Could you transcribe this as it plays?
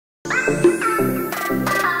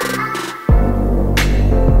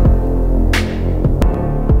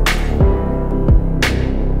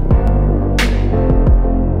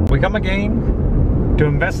become a game to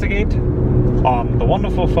investigate on the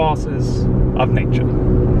wonderful forces of nature.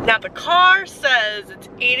 Now the car says it's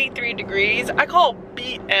 83 degrees. I call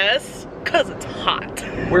BS because it's hot.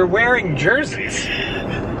 We're wearing jerseys.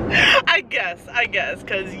 I guess,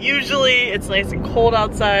 because usually it's nice and cold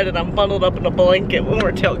outside and I'm bundled up in a blanket when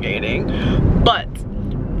we're tailgating. But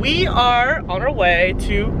we are on our way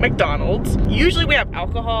to McDonald's. Usually we have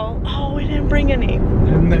alcohol. Oh, we didn't bring any.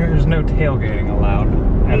 And there's no tailgating allowed.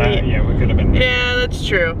 And yeah, we could have been. Yeah, that's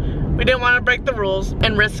true. We didn't want to break the rules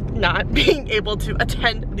and risk not being able to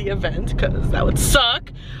attend the event because that would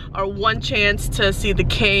suck. Our one chance to see the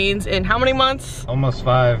Canes in how many months? Almost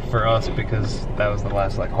 5 for us because that was the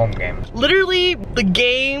last like home game. Literally the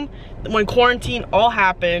game when quarantine all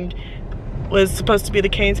happened was supposed to be the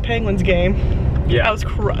Canes Penguins game. Yeah. I was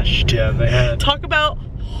crushed. Yeah, they had. Talk about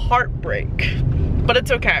heartbreak. But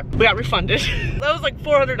it's okay, we got refunded. That was like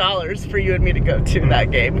 $400 for you and me to go to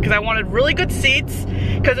that game because I wanted really good seats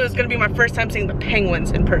because it was gonna be my first time seeing the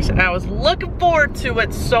Penguins in person. And I was looking forward to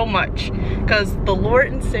it so much because the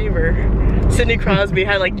Lord and Savior, Sidney Crosby,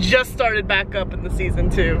 had like just started back up in the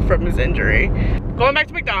season 2 from his injury. Going back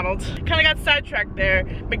to McDonald's, kind of got sidetracked there.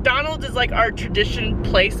 McDonald's is like our tradition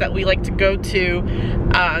place that we like to go to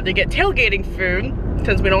get tailgating food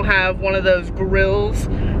since we don't have one of those grills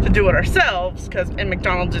to do it ourselves and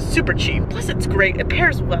McDonald's is super cheap. Plus it's great, it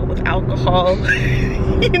pairs well with alcohol.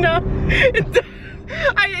 You know,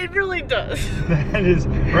 it really does. That is,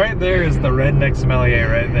 right there is the redneck sommelier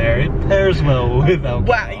right there. It pairs well with alcohol.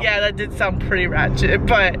 Wow, yeah, that did sound pretty ratchet,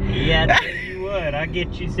 but. Yeah, I tell you what, I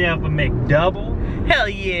get yourself a McDouble. Hell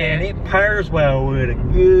yeah. And it pairs well with a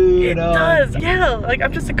good It does, yeah, like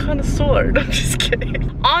I'm just a connoisseur. I'm just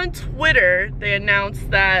kidding. On Twitter, they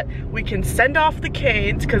announced that we can send off the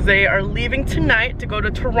Canes because they are leaving tonight to go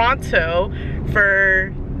to Toronto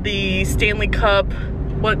for the Stanley Cup.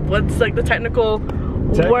 What's like the technical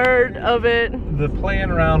word of it? The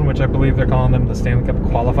play-in round, which I believe they're calling them the Stanley Cup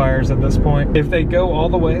qualifiers at this point. If they go all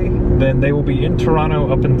the way, then they will be in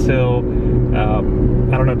Toronto up until,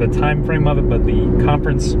 I don't know the time frame of it, but the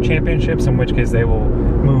conference championships, in which case they will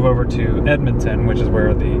move over to Edmonton, which is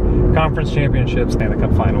where the conference championships Stanley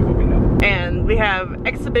Cup final will be held. And we have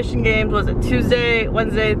exhibition games, was it Tuesday,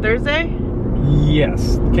 Wednesday, Thursday?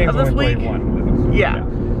 Yes, the Canes only week? played one. Yeah,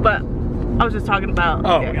 but I was just talking about.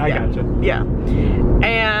 Oh, yeah, I gotcha. Yeah.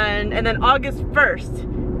 And then August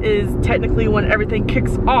 1st is technically when everything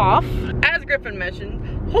kicks off. As Griffin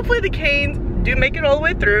mentioned, hopefully the Canes do make it all the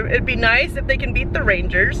way through. It'd be nice if they can beat the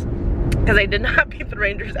Rangers, because they did not beat the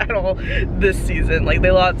Rangers at all this season. Like, they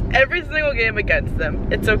lost every single game against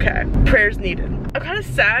them. It's okay. Prayers needed. I'm kind of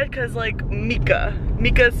sad because like Mika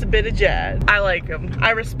Zibanejad, I like him.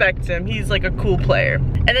 I respect him. He's like a cool player.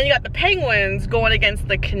 And then you got the Penguins going against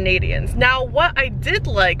the Canadians. Now, what I did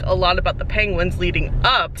like a lot about the Penguins leading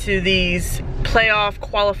up to these playoff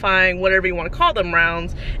qualifying, whatever you want to call them,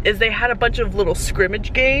 rounds, is they had a bunch of little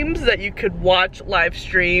scrimmage games that you could watch live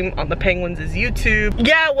stream on the Penguins' YouTube.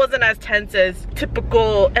 Yeah, it wasn't as tense as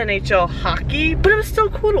typical NHL hockey, but it was still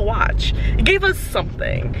cool to watch. It gave us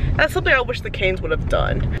something. That's something I wish the Canes would have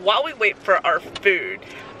done. While we wait for our food,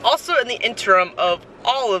 also in the interim of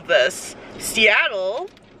all of this, Seattle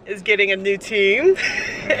is getting a new team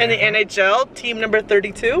in the NHL, team number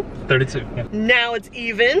 32. 32, yeah. Now it's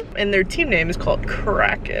even, and their team name is called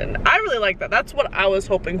Kraken. I really like that. That's what I was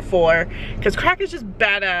hoping for, because Kraken's just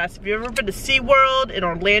badass. If you've ever been to SeaWorld in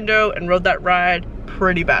Orlando and rode that ride,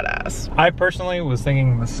 pretty badass. I personally was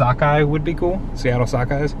thinking the sockeye would be cool, Seattle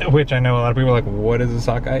Sockeyes, which I know a lot of people are like, what is a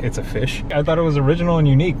sockeye? It's a fish. I thought it was original and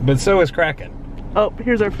unique, but so is Kraken. Oh,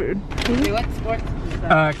 here's our food. Hey, what sports?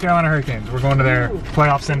 Carolina Hurricanes. We're going to their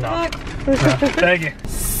playoff send-off. Thank you.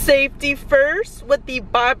 Safety first with the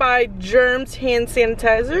Bye Bye Germs hand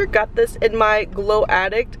sanitizer. Got this in my Glow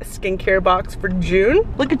Addict skincare box for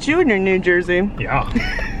June. Look at you in your new jersey. Yeah.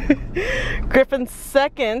 Griffin's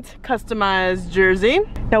second customized jersey.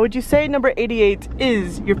 Now, would you say number 88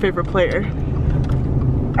 is your favorite player?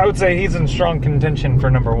 I would say he's in strong contention for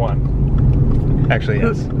number 1. Actually,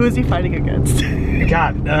 yes. Who is he fighting against?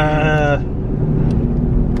 God,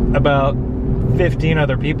 about 15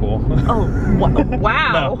 other people. Oh,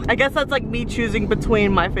 wow. No. I guess that's like me choosing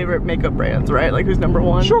between my favorite makeup brands, right? Like, who's number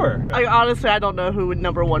 1? Sure. Honestly, I don't know who would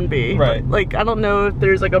number 1 be. Right. Like, I don't know if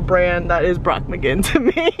there's like a brand that is Brock McGinn to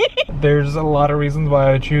me. There's a lot of reasons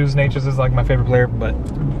why I choose Natchez as like my favorite player, but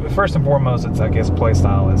first and foremost, it's like his play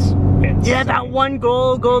style is insane. Yeah, that one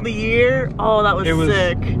goal of the year. Oh, that was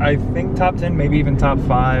sick. I think top 10, maybe even top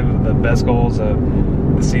 5 the best goals of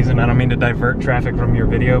the season. I don't mean to divert traffic from your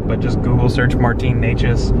video, but just Google search Martin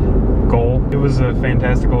Natchez goal. It was a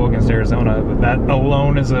fantastic goal against Arizona, but that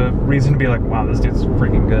alone is a reason to be like, wow, this dude's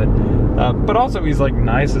freaking good. But also he's like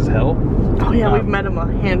nice as hell. Oh yeah, we've met him a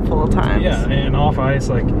handful of times. Yeah, and off ice,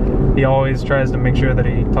 like, he always tries to make sure that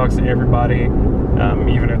he talks to everybody,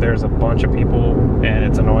 even if there's a bunch of people and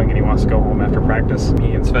it's annoying and he wants to go home after practice.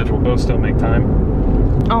 He and Svedge will both still make time.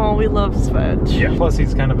 Oh, we love Svedge. Yeah. Plus,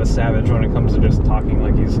 he's kind of a savage when it comes to just talking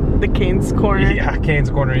like he's... The Canes Corner. Yeah, Canes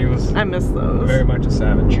Corner, he was... I miss those. Very much a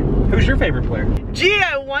savage. Who's your favorite player? Gee,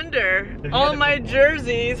 I wonder. All my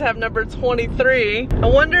jerseys have number 23. I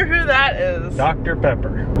wonder who that is. Dr.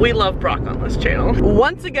 Pepper. We love Brock on this channel.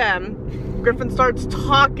 Once again, Griffin starts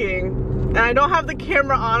talking, and I don't have the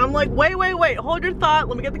camera on. I'm like, wait, hold your thought.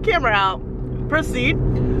 Let me get the camera out. Proceed.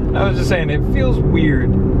 I was just saying, it feels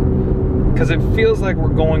weird. Because it feels like we're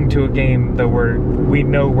going to a game that we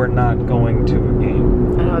know we're not going to a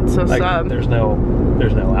game. I know, it's so sad. There's no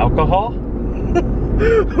alcohol.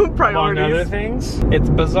 Priorities. Among other things. It's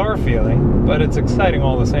a bizarre feeling, but it's exciting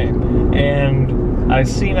all the same. And I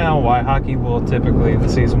see now why hockey will typically, the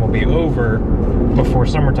season will be over before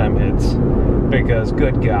summertime hits. Because,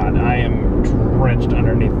 good God, I am drenched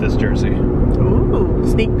underneath this jersey. Ooh,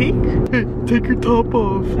 sneak peek? Take your top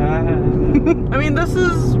off. I mean, this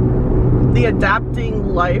is the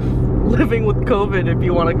adapting life, living with COVID, if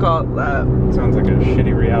you want to call it that. Sounds like a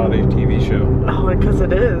shitty reality TV show. Oh, because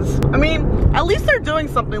it is. I mean, at least they're doing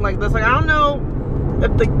something like this. Like, I don't know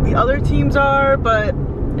if the other teams are, but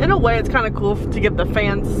in a way, it's kind of cool to give the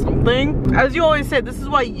fans something. As you always say, this is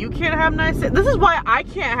why you can't have nice things. This is why I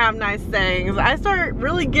can't have nice things. I start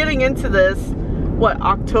really getting into this, what,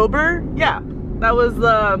 October? Yeah. That was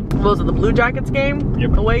the Blue Jackets game?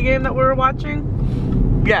 Yep. Away game that we were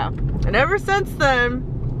watching? Yeah. And ever since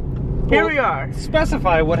then, here we are.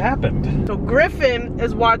 Specify what happened. So Griffin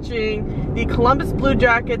is watching the Columbus Blue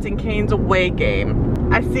Jackets and Canes away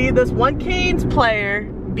game. I see this one Canes player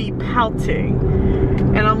be pouting.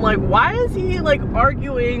 And I'm like, why is he like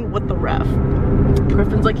arguing with the ref?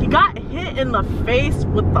 Griffin's like, he got hit in the face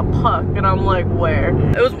with the puck. And I'm like, where?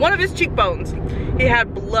 It was one of his cheekbones. He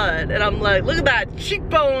had blood. And I'm like, look at that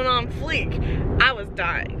cheekbone on fleek. I was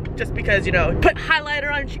dying. Just because, you know, put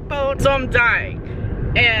highlighter on cheekbone, so I'm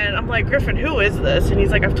dying. And I'm like, Griffin, who is this? And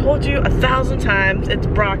he's like, I've told you 1,000 times, it's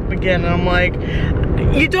Brock McGinn. And I'm like,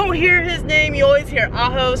 you don't hear his name, you always hear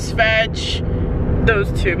Aho, Svedge,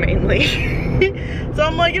 those two mainly. So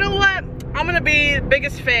I'm like, you know what? I'm gonna be the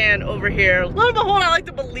biggest fan over here. Lo and behold, I like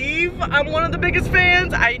to believe I'm one of the biggest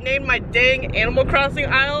fans. I named my dang Animal Crossing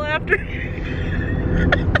Isle after.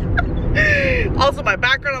 Also, my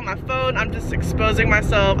background on my phone, I'm just exposing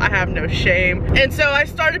myself. I have no shame. And so I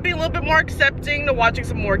started being a little bit more accepting to watching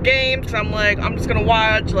some more games. I'm like, I'm just gonna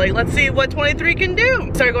watch, like, let's see what 23 can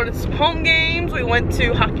do. Started going to some home games. We went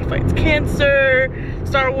to Hockey Fights Cancer,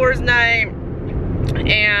 Star Wars Night,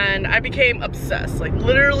 and I became obsessed. Like,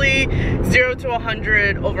 literally 0 to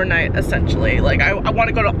 100 overnight, essentially. Like, I want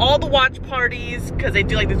to go to all the watch parties, because they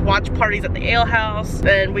do like these watch parties at the ale house.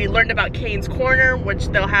 And we learned about Canes Corner, which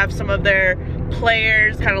they'll have some of their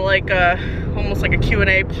players, kind of like almost like a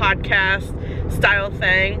Q&A podcast style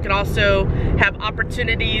thing. You can also have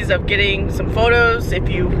opportunities of getting some photos if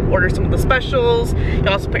you order some of the specials. You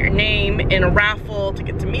also put your name in a raffle to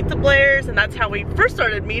get to meet the players, and that's how we first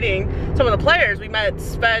started meeting some of the players. We met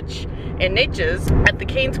Svedge and Natchez at the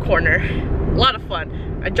Canes Corner. A lot of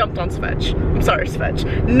fun. I jumped on Svedge. I'm sorry, Svedge.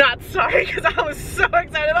 Not sorry, because I was so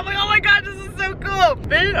excited. I'm like, oh my god, this is so cool. It's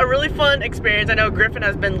been a really fun experience. I know Griffin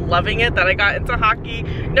has been loving it, that I got into hockey.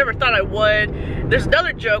 Never thought I would. There's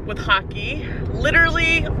another joke with hockey.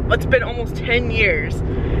 Literally, it's been almost 10 years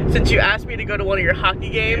since you asked me to go to one of your hockey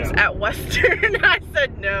games at Western. I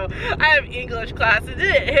said no. I have English class. It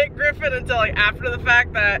didn't hit Griffin until like after the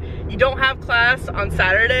fact that you don't have class on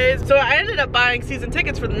Saturdays. So I ended up buying season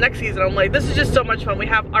tickets for the next season. I'm like, this is just so much fun. We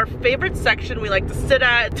have our favorite section we like to sit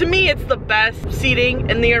at. To me, it's the best seating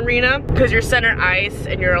in the arena because you're center ice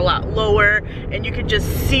and you're a lot lower and you can just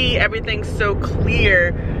see everything so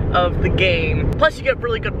clear of the game. Plus you get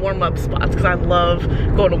really good warm-up spots because I love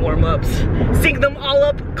going to warm-ups. Seeing them all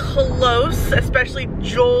up close, especially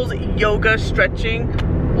Joel's yoga stretching.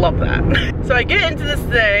 Love that. So I get into this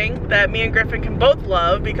thing that me and Griffin can both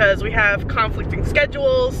love because we have conflicting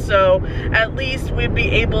schedules, so at least we'd be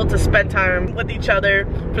able to spend time with each other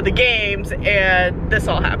for the games, and this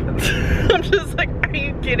all happens. I'm just like, are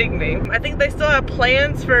you kidding me? I think they still have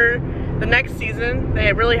plans for the next season.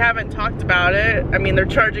 They really haven't talked about it. I mean, they're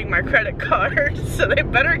charging my credit card, so they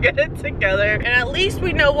better get it together. And at least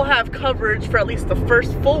we know we'll have coverage for at least the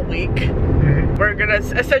first full week. We're gonna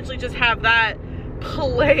essentially just have that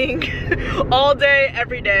playing all day,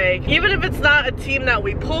 every day. Even if it's not a team that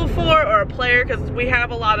we pull for or a player, because we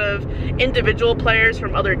have a lot of individual players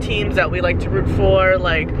from other teams that we like to root for,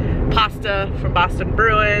 like Pasta from Boston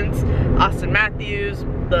Bruins, Austin Matthews,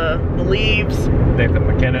 the Leaves. Nathan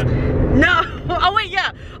McKinnon. No! Oh wait,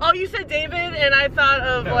 yeah. Oh, you said David, and I thought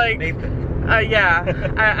of like... Nathan.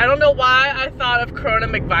 Yeah. I don't know why I thought of Corona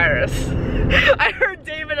McVirus. I heard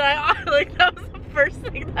David, and I like, that was the first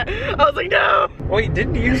thing that... I was like, no! Wait,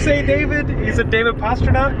 didn't you say David? You said David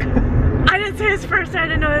Pasternak? I didn't say his first name. I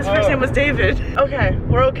didn't know his first name was David. Okay,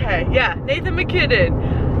 we're okay. Yeah, Nathan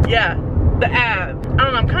McKinnon. Yeah, the Avs. I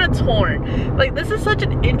don't know, I'm kind of torn. Like, this is such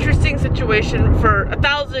an interesting situation for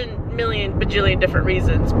 1,000 million bajillion different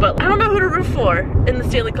reasons, but I don't know who to root for in the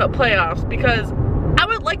Stanley Cup playoffs, because I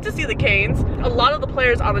would like to see the Canes. A lot of the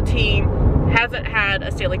players on the team hasn't had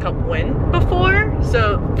a Stanley Cup win before,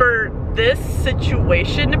 so for this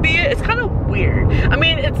situation to be it, it's kind of weird. I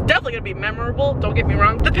mean, it's definitely gonna be memorable, don't get me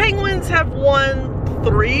wrong. The Penguins have won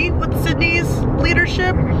 3 with Sydney's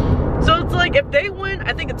leadership, so it's like, if they win,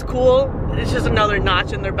 I think it's cool. It's just another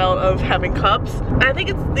notch in their belt of having cups. And I think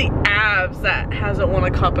it's the Avs that hasn't won a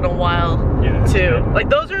cup in a while, too. Like,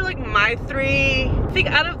 those are like my 3. I think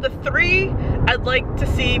out of the 3, I'd like to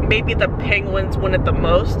see maybe the Penguins win it the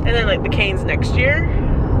most, and then like the Canes next year.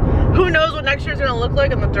 Who knows what next year's gonna look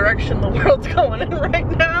like and the direction the world's going in right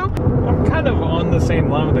now. I'm kind of on the same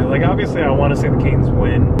line with it. Like, obviously I want to see the Canes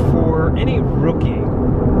win. For any rookie,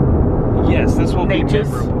 yes, this will be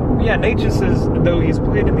memorable. Yeah, Natchez is, though he's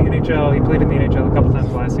played in the NHL, he played in the NHL a couple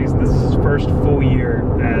times last season. This is his first full year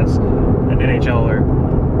as an NHLer,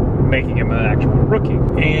 making him an actual rookie.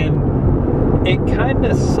 And it kind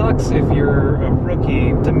of sucks if you're a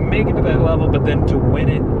rookie to make it to that level, but then to win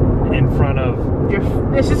it in front of...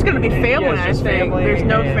 It's just going to be family, I think. Family, there's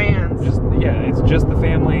no fans. It's just the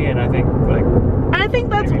family, and I think, like... And I think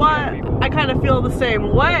that's why I kind of feel the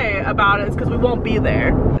same way about it, is because we won't be there.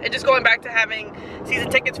 And just going back to having season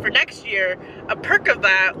tickets for next year, a perk of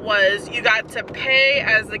that was you got to pay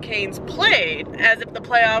as the Canes played, as if the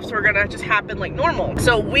playoffs were gonna just happen like normal.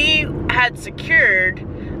 So we had secured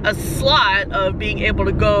a slot of being able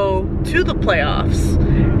to go to the playoffs.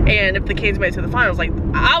 And if the Canes made it to the finals, like,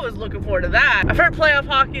 I was looking forward to that. I've heard playoff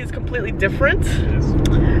hockey is completely different.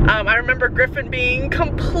 I remember Griffin being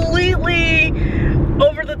completely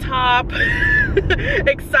over the top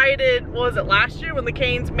excited. What was it, last year when the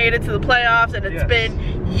Canes made it to the playoffs? And it's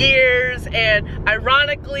been years, and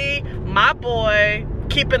ironically, my boy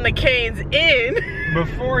keeping the Canes in.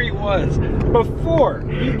 Before he gave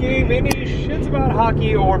any shits about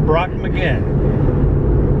hockey or Brock McGinn,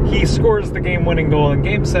 he scores the game-winning goal in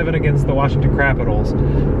Game 7 against the Washington Capitals,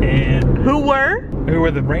 and who were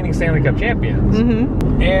the reigning Stanley Cup champions.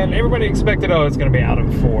 And everybody expected, oh, it's going to be out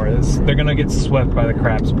in 4. They're going to get swept by the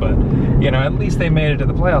Craps, but you know, at least they made it to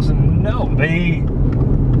the playoffs. And no, they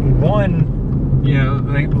won. You know,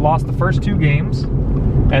 they lost the first 2 games,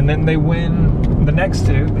 and then they win the next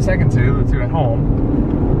 2, the second 2, the 2 at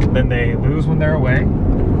home. Then they lose when they're away.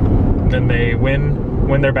 Then they win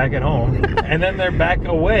when they're back at home, and then they're back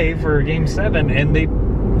away for Game 7, and they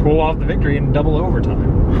pull off the victory in double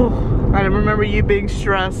overtime. I remember you being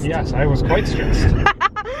stressed. Yes, I was quite stressed.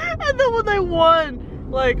 And then when they won,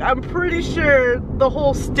 like, I'm pretty sure the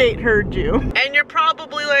whole state heard you. And you're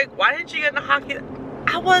probably like, why didn't you get into hockey?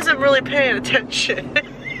 I wasn't really paying attention.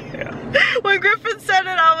 Yeah. When Griffin said it,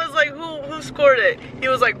 I was like, who scored it? He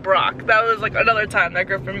was like, Brock. That was like another time that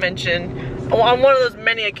Griffin mentioned, on one of those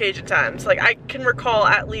many occasion times. Like, I can recall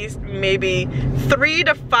at least maybe 3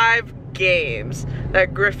 to 5 games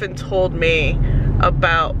that Griffin told me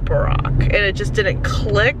about Brock, and it just didn't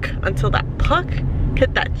click until that puck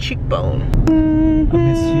hit that cheekbone. I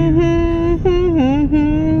miss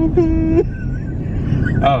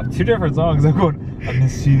you. Oh, 2 different songs. I'm going, I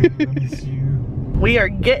miss you, I miss you. We are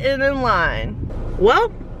getting in line.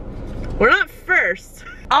 Well, we're not first.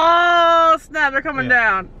 Oh snap, they're coming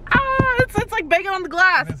down. Ah, it's like banging on the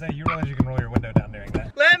glass. I was gonna say, you realize you can roll your window down during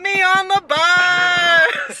that. Let me on the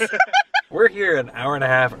bus. We're here an hour and a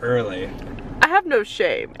half early. I have no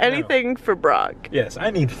shame. Anything for Brock. Yes,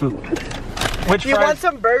 I need food. You want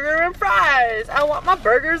some burger and fries? I want my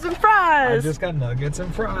burgers and fries. I just got nuggets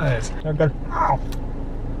and fries. I've got, ow.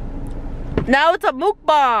 Now it's a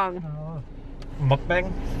mukbang.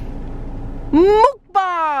 Mukbang?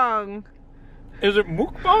 Mukbang! Is it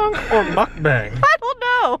mukbang or mukbang? I don't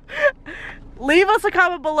know. Leave us a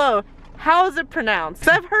comment below. How is it pronounced?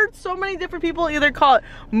 I've heard so many different people either call it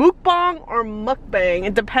mukbang or mukbang.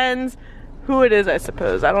 It depends who it is, I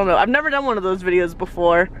suppose. I don't know. I've never done one of those videos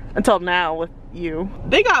before until now with you.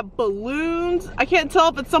 They got balloons. I can't tell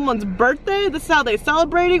if it's someone's birthday, this is how they're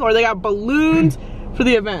celebrating, or they got balloons for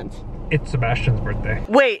the event. It's Sebastian's birthday.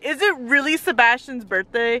 Wait, is it really Sebastian's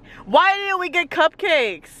birthday? Why didn't we get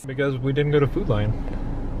cupcakes? Because we didn't go to Food Lion.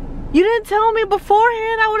 You didn't tell me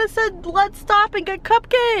beforehand. I would have said, let's stop and get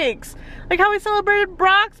cupcakes. Like how we celebrated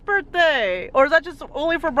Brock's birthday. Or is that just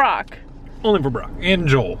only for Brock? Only for Brock and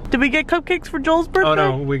Joel. Did we get cupcakes for Joel's birthday? Oh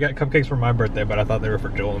no, we got cupcakes for my birthday, but I thought they were for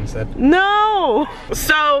Joel instead. No!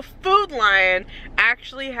 So Food Lion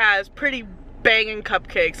actually has pretty banging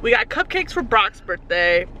cupcakes. We got cupcakes for Brock's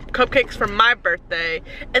birthday, cupcakes for my birthday,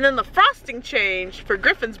 and then the frosting changed for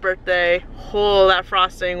Griffin's birthday. Oh, that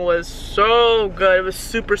frosting was so good. It was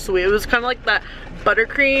super sweet. It was kind of like that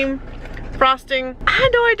buttercream frosting. I had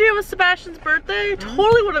no idea it was Sebastian's birthday.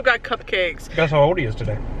 Totally would have got cupcakes. Guess how old he is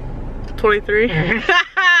today? 23. Yeah!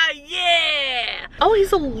 Oh,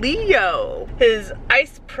 he's a Leo. His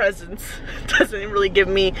ice presence doesn't really give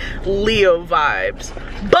me Leo vibes.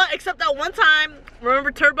 But except that one time,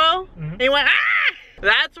 remember Turbo? And he went, ah!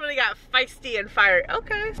 That's when he got feisty and fiery.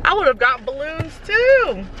 Okay. I would have got balloons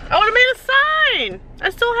too. I would have made a sign.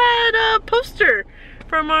 I still had a poster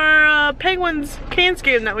from our Penguins Canes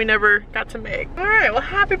game that we never got to make. All right, well,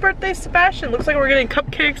 happy birthday, Sebastian. Looks like we're getting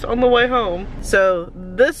cupcakes on the way home. So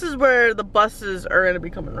this is where the buses are gonna be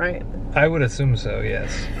coming, right? I would assume so,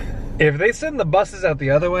 yes. If they send the buses out the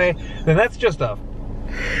other way, then that's just a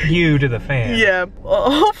you to the fan. Yeah,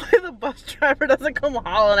 well, hopefully the bus driver doesn't come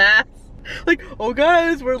hauling ass. Like, oh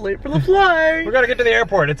guys, we're late for the flight. We gotta get to the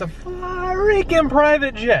airport. It's a freaking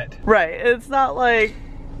private jet. Right, it's not like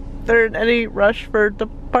they're in any rush for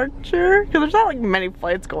departure, because there's not like many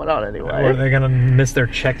flights going on anyway. Or are they gonna miss their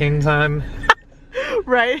check-in time?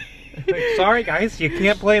 Right. Like, sorry guys, you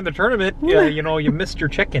can't play in the tournament. Yeah, you know, you missed your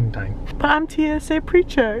check-in time. But I'm TSA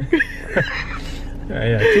pre-check.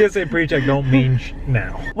 Yeah, TSA pre-check don't mean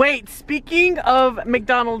now. Wait, speaking of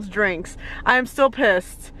McDonald's drinks, I'm still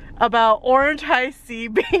pissed about orange iced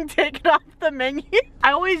being taken off the menu.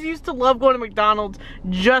 I always used to love going to McDonald's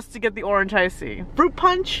just to get the orange iced. Fruit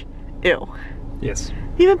punch, ew. Yes.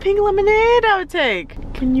 Even pink lemonade I would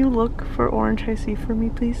take. Can you look for orange iced for me,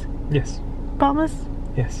 please? Yes. Promise?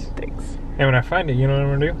 Yes. Thanks. And when I find it, you know what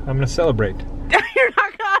I'm gonna do? I'm gonna celebrate. You're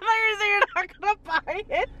not gonna, I thought you were saying you're not gonna buy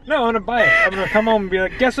it. No, I'm gonna buy it. I'm gonna come home and be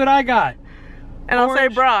like, guess what I got? And I'll say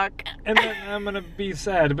Brock. And then I'm gonna be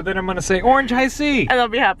sad, but then I'm gonna say orange high C. And I'll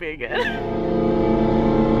be happy again.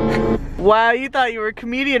 Wow, you thought you were a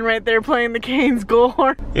comedian right there playing the Canes goal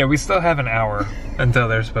horn. Yeah, we still have an hour until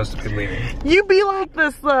they're supposed to be leaving. You be like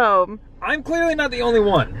this though. I'm clearly not the only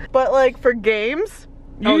one. But like for games,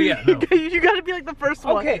 oh yeah, no. you gotta be like the first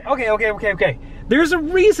one. Okay. There's a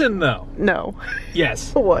reason though. No.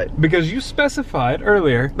 Yes. What? Because you specified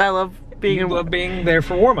earlier. I love being you love being there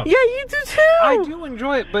for warm-ups. Yeah, you do too. I do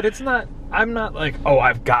enjoy it, but it's not, I'm not like, oh,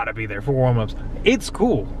 I've gotta be there for warm-ups. It's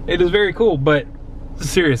cool. It is very cool, but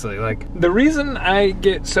seriously, like, the reason I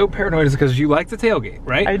get so paranoid is because you like to tailgate,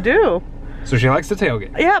 right? I do. So she likes to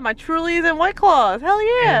tailgate. Yeah, my Trulies and White Claws. Hell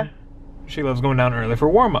yeah. And she loves going down early for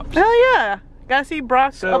warm-ups. Hell yeah. Gotta see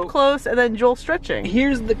Brock up close and then Joel stretching.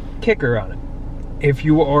 Here's the kicker on it. If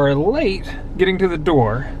you are late getting to the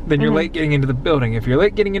door, then you're late getting into the building. If you're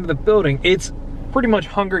late getting into the building, it's pretty much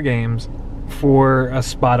Hunger Games for a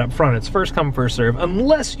spot up front. It's first come, first serve,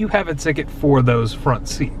 unless you have a ticket for those front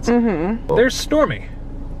seats. There's Stormy.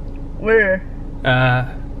 Where?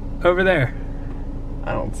 Over there.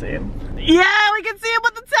 I don't see him. Yeah, we can see him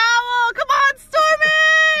with the towel! Come on,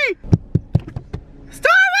 Stormy!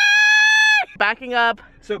 Stormy! Backing up.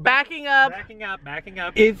 So backing up.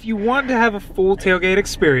 If you want to have a full tailgate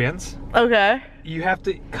experience, okay, you have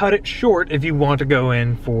to cut it short if you want to go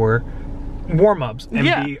in for warm-ups and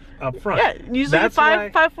be up front. Yeah, usually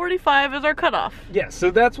 5:45 is our cutoff. Yeah,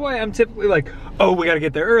 so that's why I'm typically like, oh, we gotta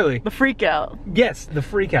get there early. The freak out. Yes, the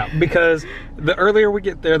freak out. Because the earlier we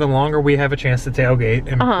get there, the longer we have a chance to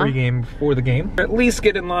tailgate and pregame before the game. At least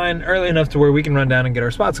get in line early enough to where we can run down and get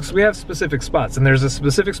our spots. Because we have specific spots. And there's a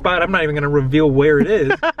specific spot, I'm not even gonna reveal where it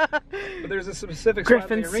is. But there's a specific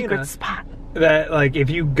spot in the arena secret spot. that, like, if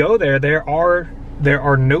you go there, there are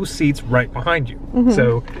no seats right behind you.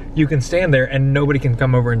 So you can stand there and nobody can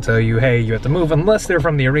come over and tell you, hey, you have to move, unless they're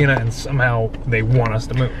from the arena and somehow they want us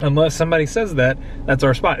to move. Unless somebody says that, that's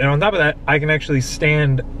our spot. And on top of that, I can actually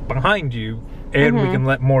stand behind you and we can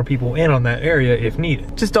let more people in on that area if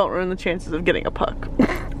needed. Just don't ruin the chances of getting a puck.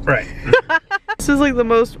 Right. This is like the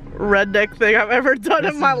most redneck thing I've ever done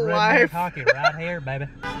in my life. Hockey right here, baby.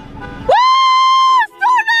 Woo!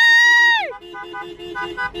 Stormy!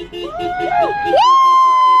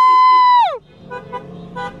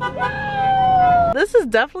 Woo! this is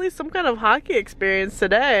definitely some kind of hockey experience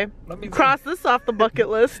today. Cross this off the bucket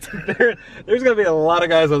list. There's gonna be a lot of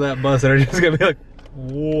guys on that bus that are just gonna be like,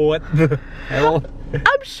 what the hell?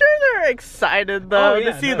 I'm sure they're excited though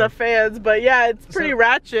to see the fans, but yeah, it's pretty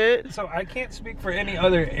ratchet. So I can't speak for any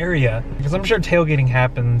other area because I'm sure tailgating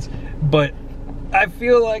happens, but I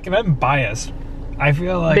feel like, and I'm biased, I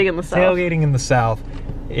feel like tailgating in the South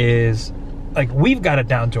is like, we've got it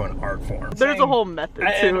down to an art form. There's a whole method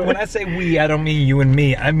to it. When I say we, I don't mean you and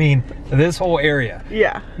me. I mean this whole area.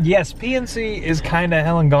 Yeah. Yes, PNC is kind of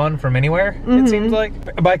hell and gone from anywhere, it seems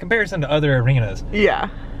like, by comparison to other arenas. Yeah.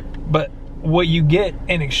 But what you get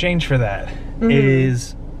in exchange for that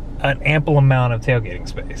is an ample amount of tailgating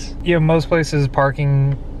space. You know, most places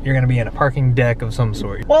parking, you're gonna be in a parking deck of some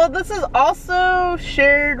sort. Well, this is also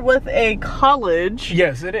shared with a college.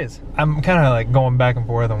 Yes, it is. I'm kind of like going back and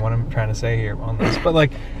forth on what I'm trying to say here on this, but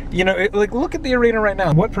like, you know, like look at the arena right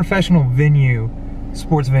now. What professional venue,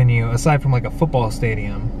 sports venue, aside from like a football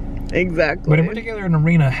stadium, exactly, but in particular an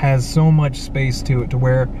arena has so much space to it to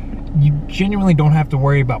where you genuinely don't have to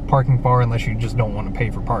worry about parking far unless you just don't want to pay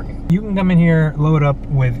for parking. You can come in here, load up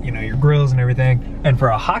with, you know, your grills and everything, and for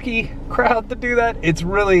a hockey crowd to do that, it's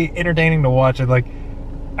really entertaining to watch it. Like,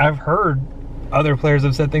 I've heard other players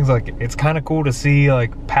have said things like, it's kind of cool to see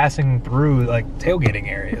like passing through like tailgating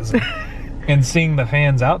areas and seeing the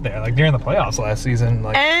fans out there, like during the playoffs last season.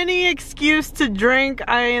 Like, any excuse to drink,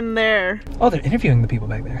 I am there. Oh, they're interviewing the people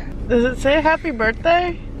back there. Does it say happy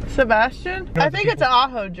birthday, Sebastian? I think it's an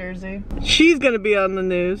Aho jersey. She's gonna be on the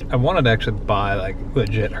news. I wanted to actually buy like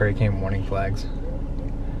legit hurricane warning flags.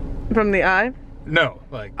 From the eye? No,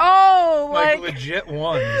 like, oh, like legit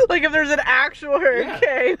ones. Like if there's an actual hurricane.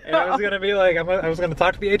 Yeah. And I was gonna be like, I was gonna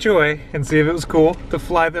talk to the HOA and see if it was cool to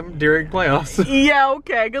fly them during playoffs. Yeah,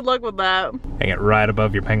 okay, good luck with that. Hang it right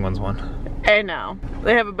above your Penguins one. Hey now,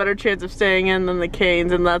 they have a better chance of staying in than the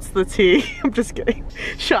Canes, and that's the T. I'm just kidding.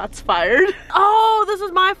 Shots fired. Oh, this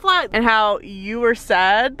is my flag. And how you were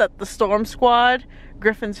sad that the Storm Squad,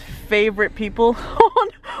 Griffin's favorite people. Oh,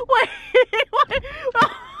 wait.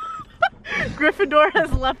 Gryffindor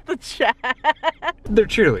has left the chat. They're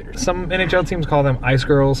cheerleaders. Some NHL teams call them ice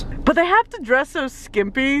girls. But they have to dress so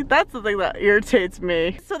skimpy. That's the thing that irritates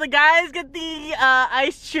me. So the guys get the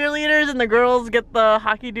ice cheerleaders and the girls get the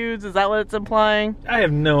hockey dudes. Is that what it's implying? I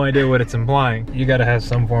have no idea what it's implying. You gotta have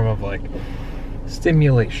some form of like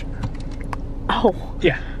stimulation. Oh.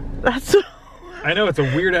 Yeah. That's... I know it's a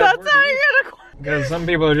weird ass word. That's how you're gonna... Because some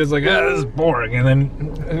people are just like, oh, this is boring, and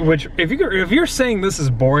then, which, if you're saying this is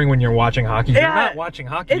boring when you're watching hockey, you're not watching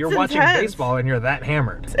hockey, you're watching baseball, and you're that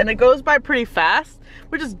hammered. And it goes by pretty fast,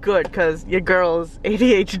 which is good, because your girl is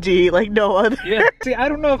ADHD like no other. Yeah, see, I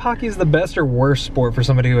don't know if hockey is the best or worst sport for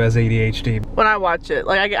somebody who has ADHD. When I watch it,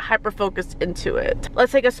 like, I get hyper-focused into it.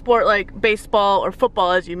 Let's take a sport like baseball or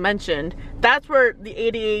football, as you mentioned. That's where the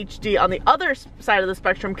ADHD on the other side of the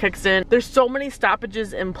spectrum kicks in. There's so many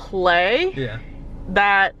stoppages in play. Yeah.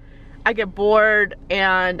 That I get bored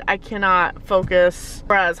and I cannot focus.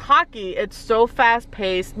 Whereas hockey, it's so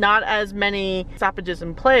fast-paced, not as many stoppages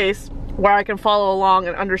in place, where I can follow along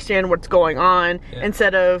and understand what's going on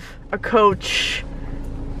instead of a coach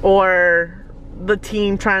or the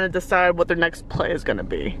team trying to decide what their next play is going to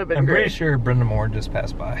be. I'm pretty sure Brenda Moore just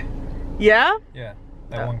passed by. Yeah? Yeah.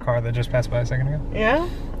 That one car that just passed by a second ago. Yeah?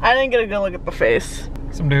 I didn't get a good look at the face.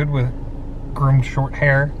 Some dude with groomed short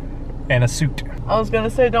hair and a suit. I was gonna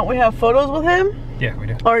say, don't we have photos with him? Yeah, we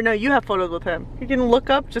do. Or no, you have photos with him. You can look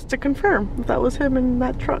up just to confirm if that was him in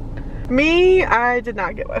that truck. Me, I did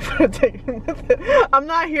not get my photo taken with him. I'm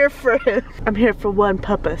not here for him. I'm here for one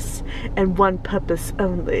purpose, and one purpose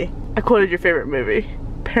only. I quoted your favorite movie,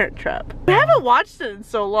 Parent Trap. We haven't watched it in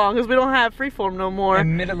so long because we don't have Freeform no more.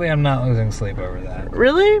 Admittedly, I'm not losing sleep over that.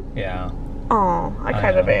 Really? Yeah. Oh, I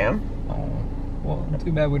kind of am. Well,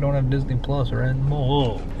 too bad we don't have Disney Plus or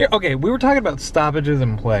anymore. Yeah, okay, we were talking about stoppages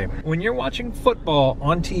in play. When you're watching football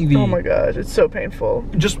on TV... Oh my gosh, it's so painful.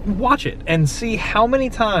 Just watch it and see how many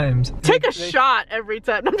times... Take a shot every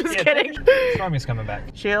time. I'm just kidding. Stormy's coming back.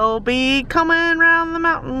 She'll be coming round the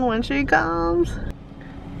mountain when she comes.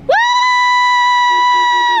 Woo!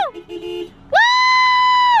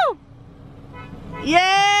 Woo!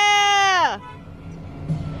 Yeah!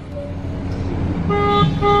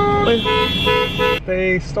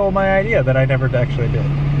 They stole my idea that I never actually did.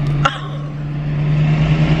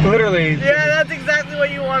 Literally. Yeah, that's exactly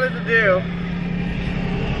what you wanted to do.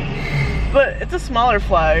 But it's a smaller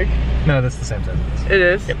flag. No, that's the same size. It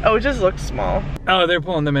is? Yep. Oh, it just looks small. Oh, they're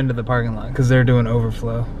pulling them into the parking lot because they're doing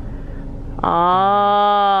overflow.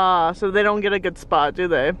 Ah, so they don't get a good spot, do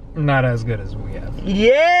they? Not as good as we have.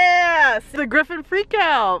 Yes! The Griffin freak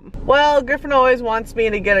out. Well, Griffin always wants me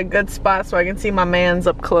to get a good spot so I can see my mans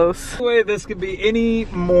up close. The way this could be any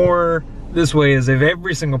more this way is if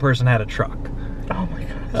every single person had a truck. Oh my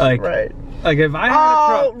gosh, like, right. Like if I had a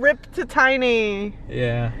truck. Oh, rip to tiny.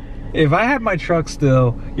 Yeah. If I had my truck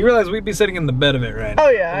still, you realize we'd be sitting in the bed of it right now. Oh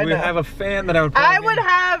yeah, I We'd know. have a fan that I would I would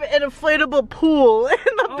have an inflatable pool in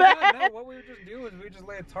the bed. God, no, what we would just do is we just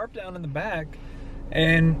lay a tarp down in the back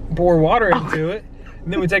and pour water into it.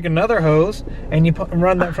 And then we take another hose and you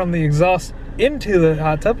run that from the exhaust into the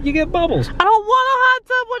hot tub. You get bubbles. I don't want a hot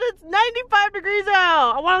tub when it's 95 degrees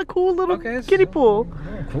out. I want a cool little kiddie pool.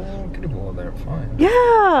 Oh, cool kiddie pool there, fine.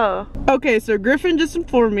 Yeah. Okay, so Griffin just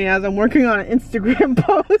informed me as I'm working on an Instagram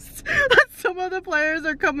post that some of the players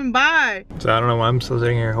are coming by. So I don't know why I'm still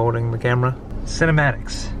sitting here holding the camera.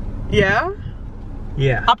 Cinematics. Yeah?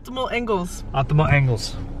 Yeah. Optimal angles. Optimal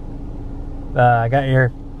angles. I got your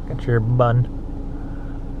bun.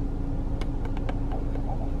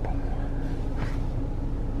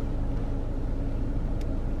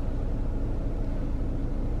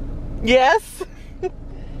 Yes.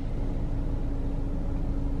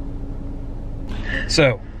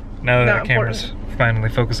 So, now that the camera's finally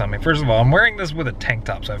focused on me. First of all, I'm wearing this with a tank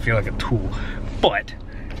top, so I feel like a tool. But,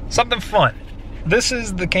 something fun. This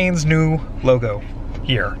is the Canes' new logo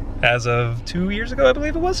here, as of 2 years ago, I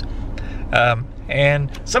believe it was. And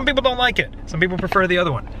some people don't like it. Some people prefer the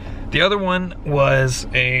other one. The other one was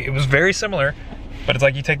it was very similar, but it's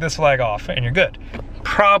like you take this flag off and you're good.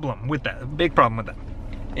 Problem with that, big problem with that,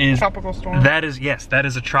 is tropical storm. that is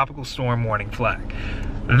a tropical storm warning flag.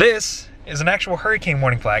 This is an actual hurricane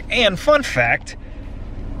warning flag. And fun fact,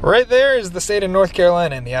 right there is the state of North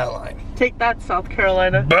Carolina in the outline. Take that, South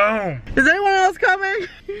Carolina. Boom. Is anyone else coming?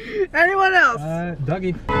 Anyone else?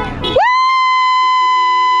 Dougie. Woo!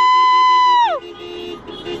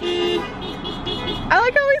 I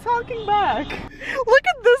like how he's honking back. Look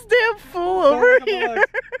at this damn fool over here.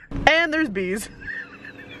 And there's bees.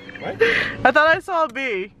 What? I thought I saw a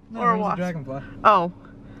bee. No, or a it was a wasp. dragonfly. Oh.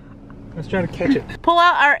 Let's try to catch it. Pull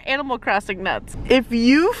out our Animal Crossing nuts. If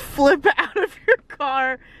you flip out of your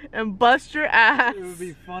car and bust your ass, It would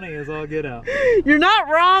be funny as all get out. you're not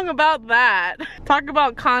wrong about that. Talk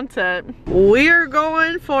about content. We're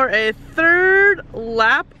going for a third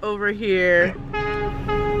lap over here.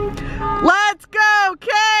 Let's go,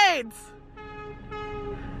 Canes!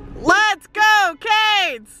 Let's go,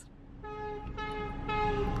 Canes!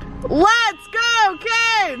 Let's go,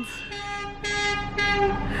 Canes!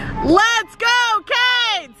 Let's go,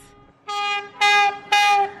 Canes!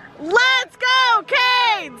 Let's go,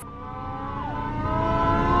 Canes!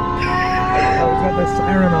 Oh, it's got the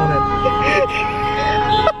siren on it.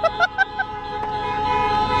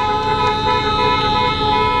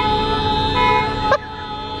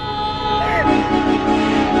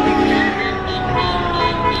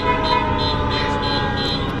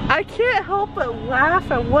 I can't help but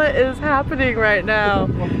laugh at what is happening right now.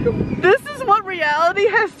 This is what reality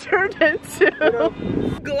has turned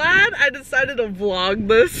into. Glad I decided to vlog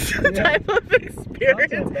this type of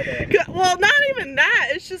experience. Well, not even that.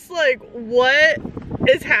 It's just like, what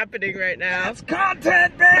is happening right now? It's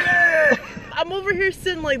content, baby! I'm over here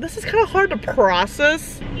sitting like, this is kind of hard to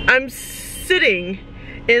process. I'm sitting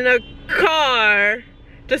in a car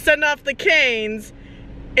to send off the Canes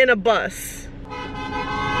in a bus.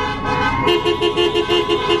 Woo!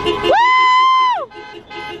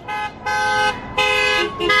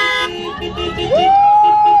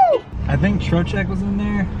 I think Trochek was in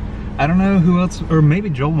there. I don't know who else, or maybe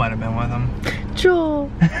Joel might have been with him. Joel.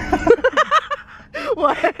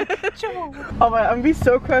 What? Joel. Oh my, I'm gonna be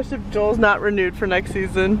so crushed if Joel's not renewed for next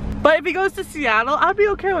season. But if he goes to Seattle, I'd be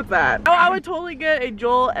okay with that. Oh, I would totally get a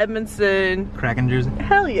Joel Edmondson Kraken jersey.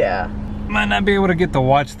 Hell yeah. Might not be able to get to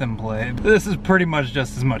watch them play. This is pretty much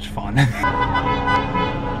just as much fun.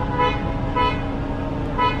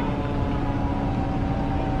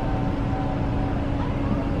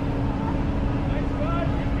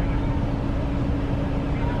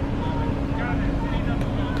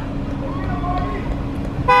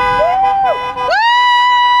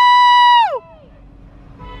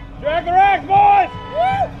 Drag the rack, boys!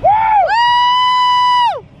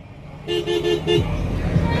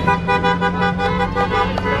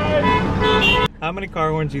 How many car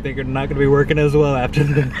horns do you think are not going to be working as well after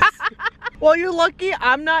this? Well, you're lucky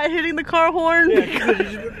I'm not hitting the car horn. You'd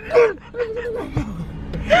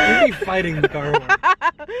be fighting the car horn.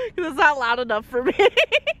 Because it's not loud enough for me.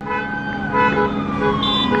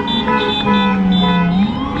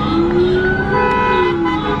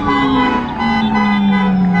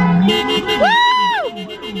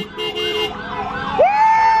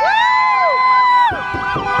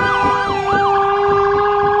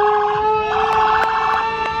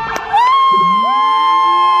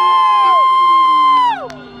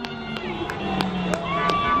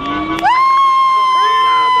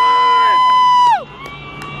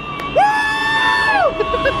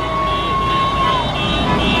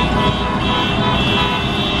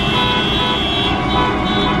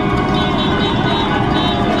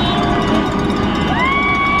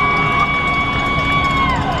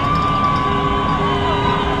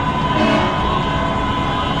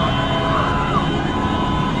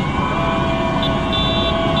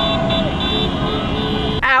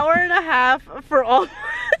 1.5 for all.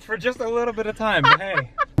 For just a little bit of time, but hey.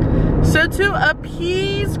 So to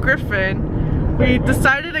appease Griffin, we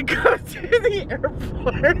decided to go to the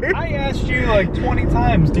airport. I asked you like 20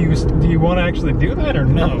 times, do you want to actually do that or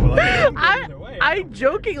no? Like, I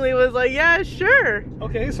jokingly was like, yeah, sure.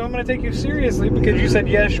 Okay, so I'm gonna take you seriously because you said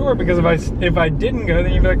yeah, sure. Because if I didn't go,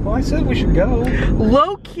 then you'd be like, well, I said we should go.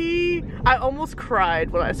 Low key, I almost cried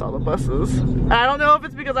when I saw the buses. And I don't know if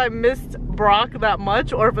it's because I missed Brock that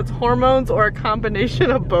much, or if it's hormones, or a combination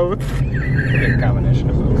of both. A combination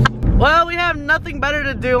of both. Well, we have nothing better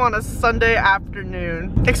to do on a Sunday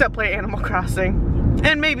afternoon except play Animal Crossing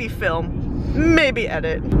and maybe film, maybe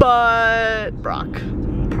edit. But Brock,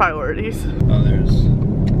 priorities. Oh, there's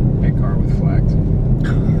a car with flags.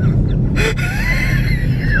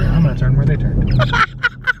 I'm gonna turn where they turned.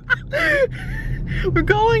 We're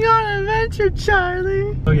going on an adventure,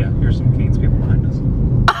 Charlie. Oh yeah, here's some Canes people behind us.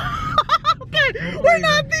 Okay, we're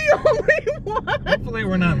not the only one. Hopefully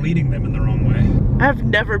we're not leading them in the wrong way. I've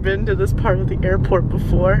never been to this part of the airport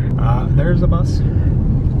before. There's a bus.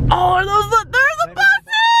 Oh, are those there's the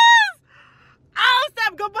buses! Oh,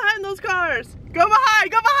 stop, go behind those cars. Go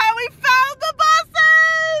behind, we found the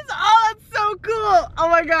buses! Oh, that's so cool. Oh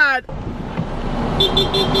my God.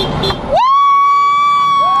 Woo!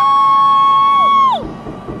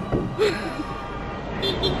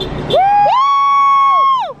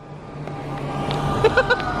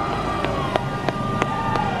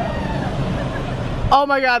 Oh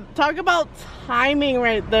my God, talk about timing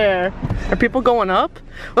right there. Are people going up?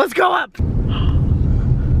 Let's go up.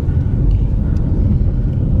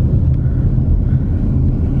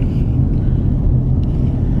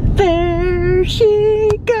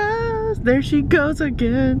 There she goes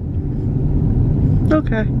again.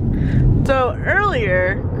 Okay. So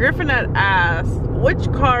earlier, Griffin had asked, which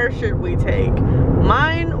car should we take?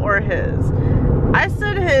 Mine or his? I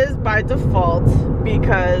said his by default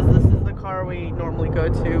because this is the car we normally go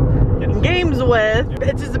to games with.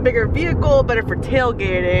 It's just a bigger vehicle, better for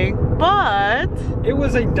tailgating, but... It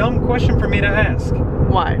was a dumb question for me to ask.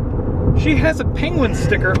 Why? She has a penguin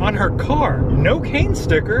sticker on her car. No cane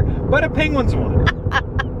sticker, but a penguin's one.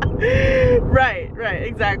 Right,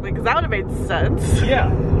 exactly, because that would have made sense.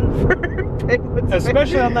 Yeah. For penguins.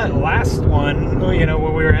 Especially on that last one, you know,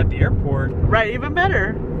 when we were at the airport. Right, even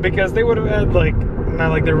better. Because they would have had, like, not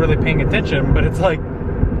like they're really paying attention, but it's like...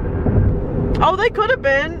 Oh, they could have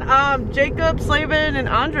been. Jacob Slavin and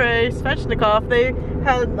Andrei Svechnikov, they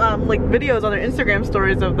had, like, videos on their Instagram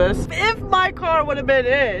stories of this. If my car would have been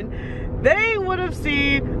in, they would have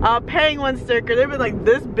seen a penguin sticker. They'd been like,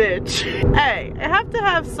 this bitch. Hey, I have to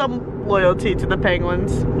have some loyalty to the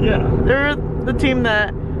Penguins. Yeah. They're the team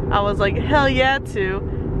that I was like, hell yeah to.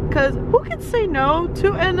 Because who can say no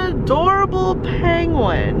to an adorable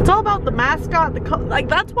penguin? It's all about the mascot, like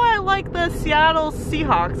that's why I like the Seattle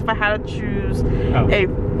Seahawks if I had to choose a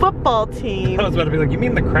football team. I was about to be like, you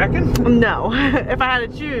mean the Kraken? No, if I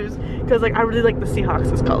had to choose, because like I really like the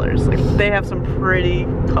Seahawks' colors. Like they have some pretty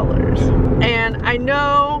colors. And I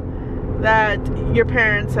know that your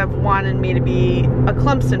parents have wanted me to be a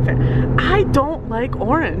Clemson fan. I don't like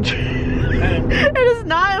orange. It is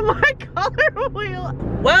not in my color wheel.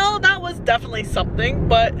 Well, that was definitely something,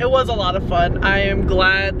 but it was a lot of fun. I am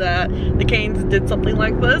glad that the Canes did something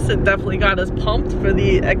like this. It definitely got us pumped for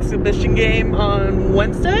the exhibition game on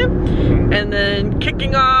Wednesday. And then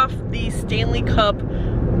kicking off the Stanley Cup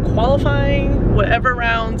qualifying, whatever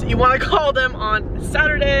rounds you want to call them, on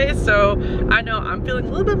Saturday. So I know I'm feeling a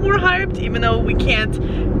little bit more hyped, even though we can't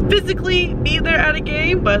physically be there at a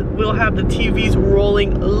game, but we'll have the TVs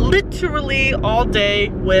rolling literally all day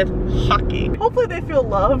with hockey. Hopefully they feel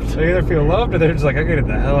loved. They either feel loved or they're just like, I gotta get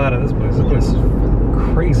the hell out of this place. This place is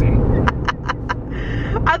crazy.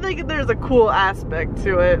 I think there's a cool aspect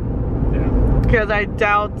to it. Yeah. Because I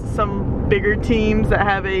doubt some bigger teams that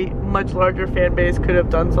have a much larger fan base could have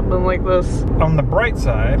done something like this. On the bright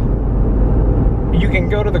side, you can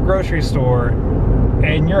go to the grocery store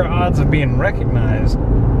and your odds of being recognized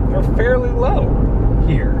are fairly low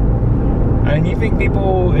here. And you think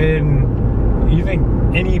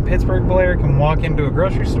any Pittsburgh player can walk into a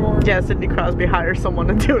grocery store? Yeah, Sidney Crosby hires someone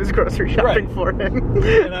to do his grocery shopping for him.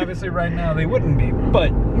 And obviously right now they wouldn't be,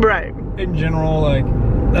 but in general, like,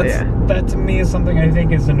 that to me is something I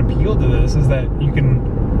think is an appeal to this, is that you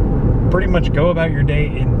can pretty much go about your day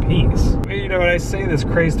in peace. You know, and I say this,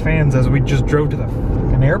 crazed fans, as we just drove to the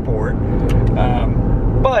fucking airport,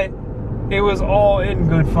 but it was all in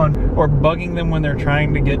good fun. Or bugging them when they're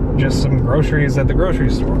trying to get just some groceries at the grocery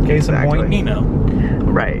store. Case in point, Nino.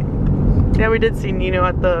 Right. Yeah, we did see Nino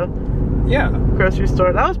at the grocery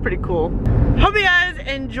store. That was pretty cool. Hope you guys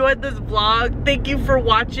enjoyed this vlog. Thank you for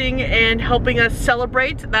watching and helping us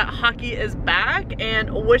celebrate that hockey is back, and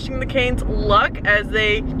wishing the Canes luck as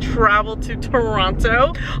they travel to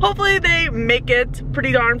Toronto. Hopefully they make it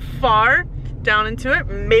pretty darn far down into it.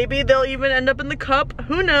 Maybe they'll even end up in the cup.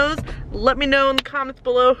 Who knows? Let me know in the comments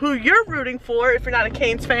below who you're rooting for. If you're not a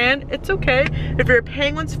Canes fan, it's okay. If you're a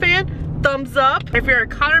Penguins fan, thumbs up. If you're a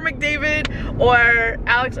Connor McDavid or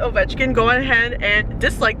Alex Ovechkin, go ahead and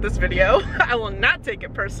dislike this video. I will not take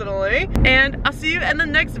it personally. And I'll see you in the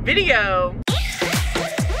next video.